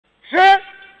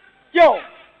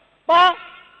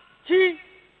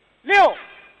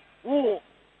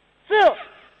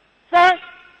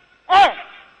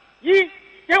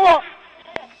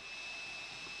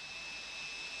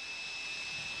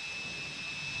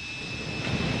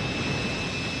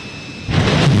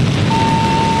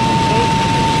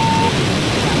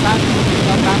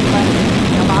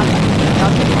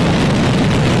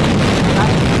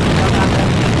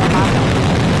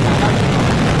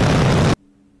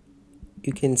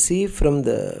You can see from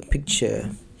the picture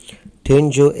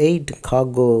Tianzhou-8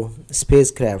 cargo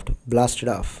spacecraft blasted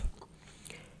off,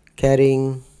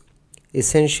 carrying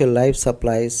essential life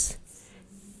supplies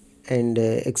and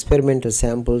experimental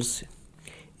samples,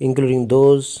 including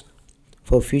those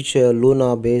for future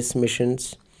lunar base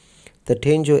missions. The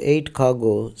Tianzhou-8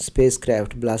 cargo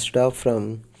spacecraft blasted off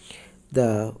from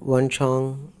the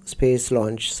Wenchang Space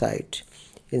Launch Site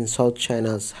in South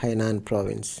China's Hainan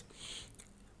province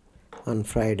on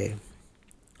Friday,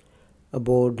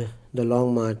 aboard the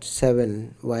Long March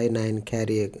 7 Y9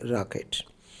 carrier rocket.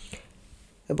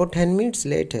 About 10 minutes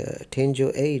later,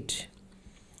 Tianzhou-8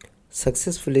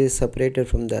 successfully separated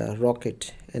from the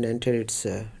rocket and entered its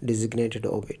designated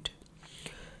orbit.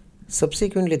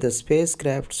 Subsequently, the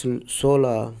spacecraft's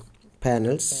solar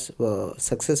panels were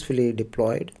successfully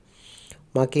deployed,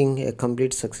 marking a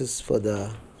complete success for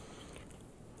the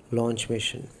launch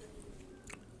mission.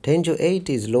 Tianzhou-8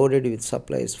 is loaded with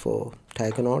supplies for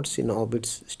taikonauts in orbit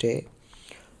stay,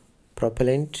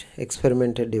 propellant,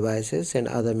 experimental devices, and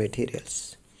other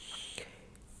materials.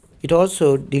 It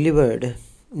also delivered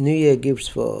New Year gifts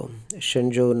for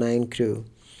Tianzhou-9 crew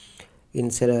in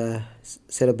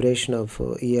celebration of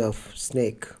Year of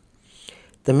Snake.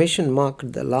 The mission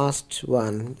marked the last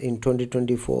one in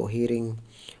 2024 hearing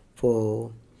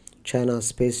for China's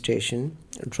space station,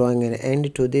 drawing an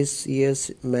end to this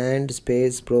year's manned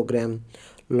space program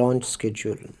launch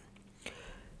schedule.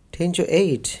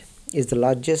 Tianzhou-8 is the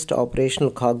largest operational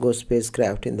cargo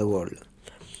spacecraft in the world,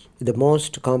 the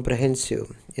most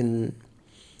comprehensive in-orbit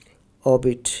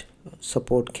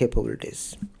support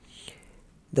capabilities.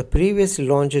 The previously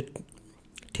launched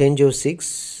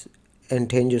Tianzhou-6 and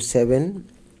Tianzhou-7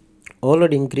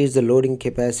 already increased the loading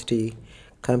capacity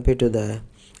compared to the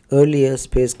earlier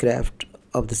spacecraft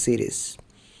of the series.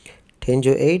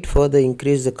 Tianzhou-8 further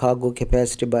increased the cargo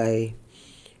capacity by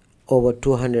over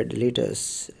 200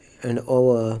 liters and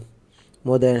over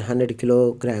more than 100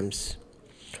 kilograms.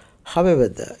 However,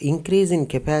 the increase in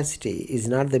capacity is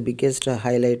not the biggest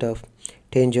highlight of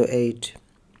Tianzhou-8.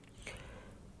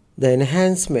 The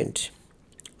enhancement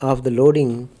of the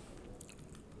loading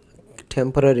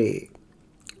temporary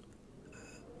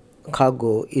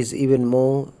cargo is even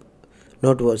more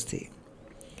noteworthy.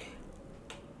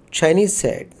 Chinese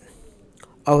said,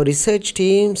 "Our research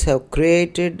teams have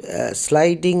created a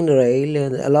sliding rail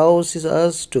and allows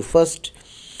us to first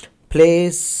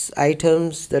place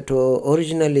items that were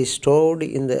originally stored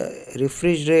in the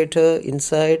refrigerator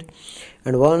inside,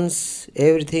 and once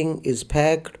everything is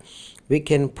packed, we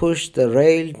can push the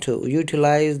rail to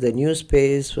utilize the new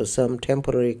space for some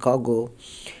temporary cargo.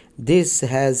 This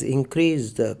has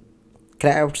increased the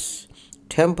craft's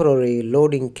temporary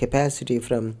loading capacity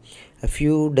from a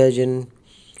few dozen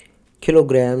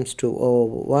kilograms to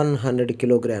over 100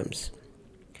 kilograms.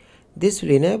 This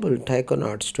will enable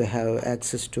taikonauts to have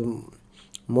access to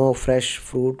more fresh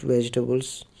fruit,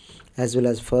 vegetables, as well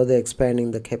as further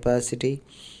expanding the capacity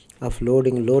of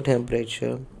loading low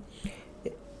temperature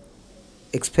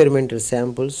experimental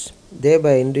samples,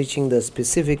 thereby enriching the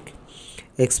specific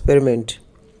experiment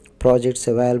projects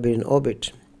available in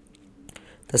orbit."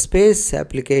 The Space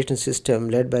Application System,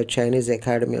 led by Chinese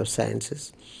Academy of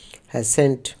Sciences, has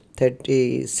sent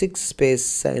 36 space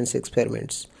science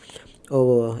experiments,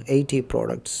 over 80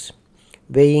 products,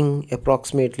 weighing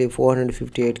approximately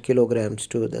 458 kilograms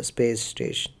to the space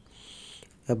station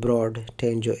aboard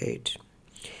Tianzhou-8.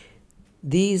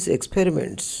 These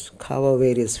experiments cover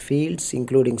various fields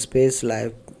including space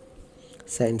life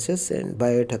sciences and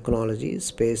biotechnology,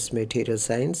 space material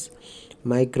science,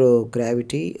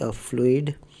 microgravity of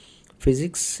fluid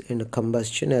physics and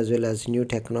combustion, as well as new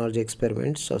technology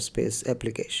experiments of space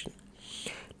application.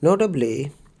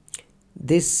 Notably,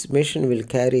 this mission will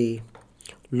carry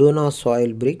lunar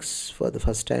soil bricks for the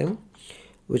first time,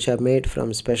 which are made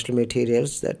from special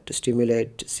materials that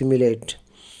simulate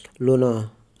lunar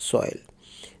soil.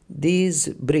 These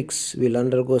bricks will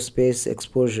undergo space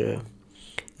exposure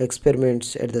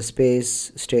experiments at the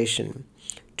space station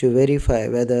to verify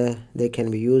whether they can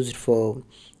be used for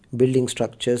building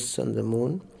structures on the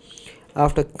moon.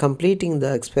 After completing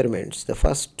the experiments, the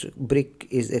first brick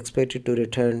is expected to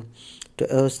return to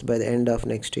Earth by the end of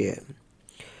next year.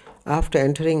 After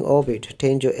entering orbit,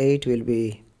 Tianzhou-8 will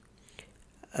be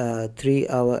a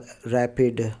 3-hour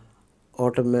rapid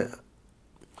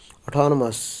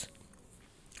autonomous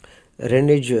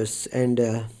rendezvous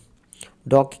and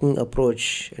docking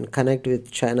approach and connect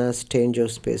with China's Tianzhou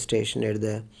space station at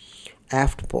the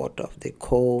aft port of the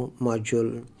core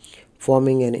module,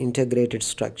 forming an integrated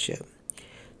structure.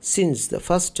 Since the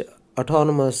first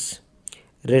autonomous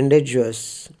rendezvous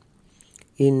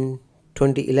in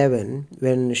 2011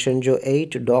 when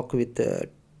Tianzhou-8 docked with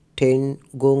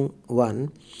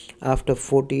Tiangong-1 after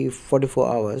 44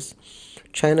 hours.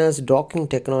 China's docking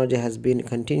technology has been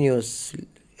continuous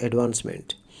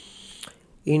advancement.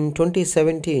 In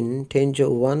 2017,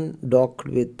 Tianzhou-1 docked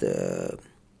with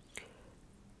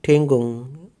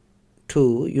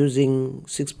Tiangong-2 using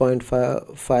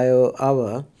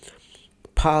 6.5-hour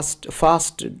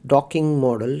fast docking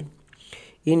model.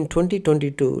 In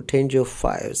 2022,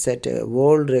 Tianzhou-5 set a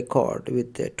world record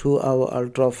with a 2-hour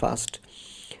ultra-fast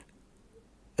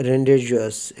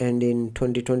rendezvous, and in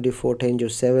 2024,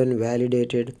 Tianzhou-7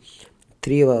 validated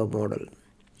 3-hour model.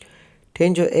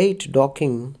 Tianzhou-8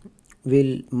 docking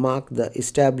will mark the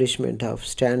establishment of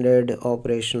standard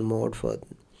operational mode for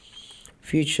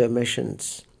future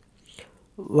missions.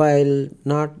 While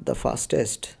not the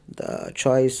fastest, the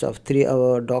choice of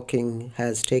 3-hour docking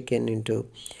has taken into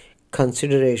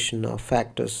consideration of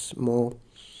factors more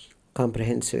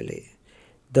comprehensively.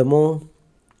 The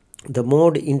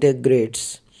mode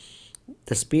integrates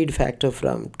the speed factor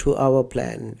from 2-hour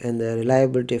plan and the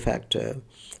reliability factor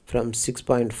from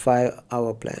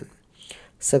 6.5-hour plan,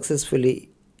 successfully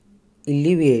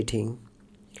alleviating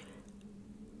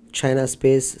China's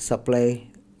space supply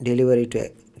delivery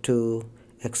to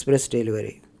express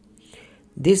delivery.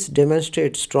 This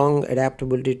demonstrates strong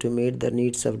adaptability to meet the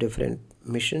needs of different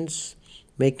missions,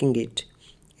 making it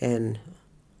an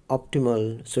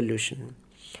optimal solution.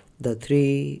 The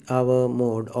 3-hour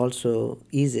mode also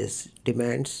eases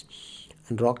demands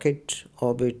on rocket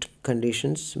orbit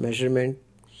conditions, measurement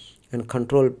and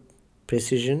control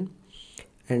precision,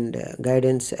 and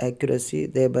guidance accuracy,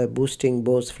 thereby boosting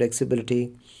both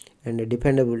flexibility and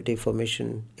dependability for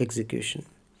mission execution.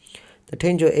 The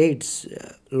Tianzhou-8's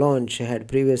launch had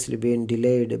previously been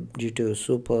delayed due to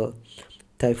Super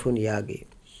Typhoon Yagi.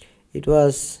 It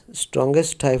was the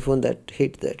strongest typhoon that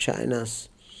hit the China's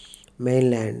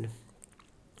mainland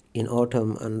in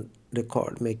autumn on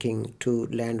record, making 2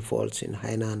 landfalls in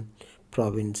Hainan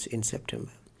province in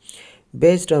September.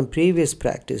 Based on previous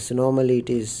practice, normally it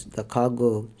is the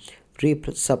cargo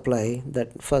resupply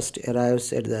that first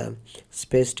arrives at the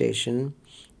space station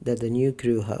that the new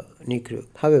crew.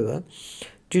 However,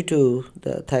 due to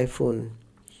the typhoon,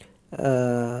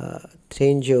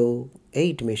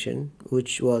 Tianzhou-8 mission,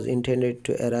 which was intended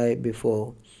to arrive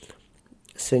before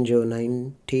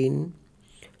Shenzhou-19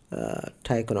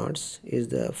 taikonauts, is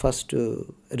the first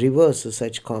to reverse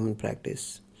such common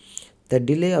practice. The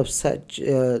delay of such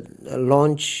a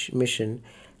launch mission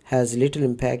has little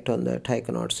impact on the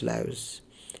taikonauts' lives,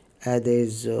 as there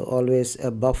is always a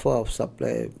buffer of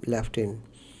supply left in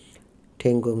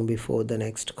Tiangong before the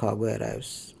next cargo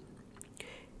arrives,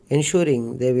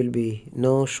 ensuring there will be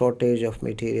no shortage of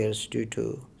materials due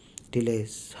to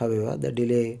delays. However, the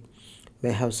delay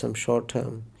may have some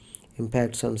short-term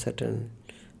impacts on certain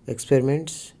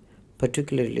experiments,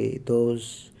 particularly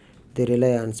those they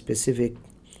rely on specific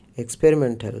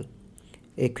experimental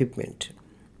equipment.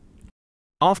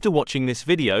 After watching this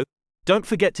video, don't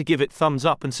forget to give it thumbs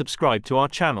up and subscribe to our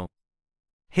channel.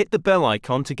 Hit the bell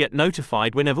icon to get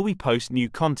notified whenever we post new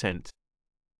content.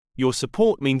 Your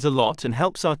support means a lot and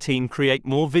helps our team create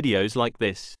more videos like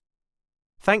this.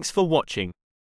 Thanks for watching.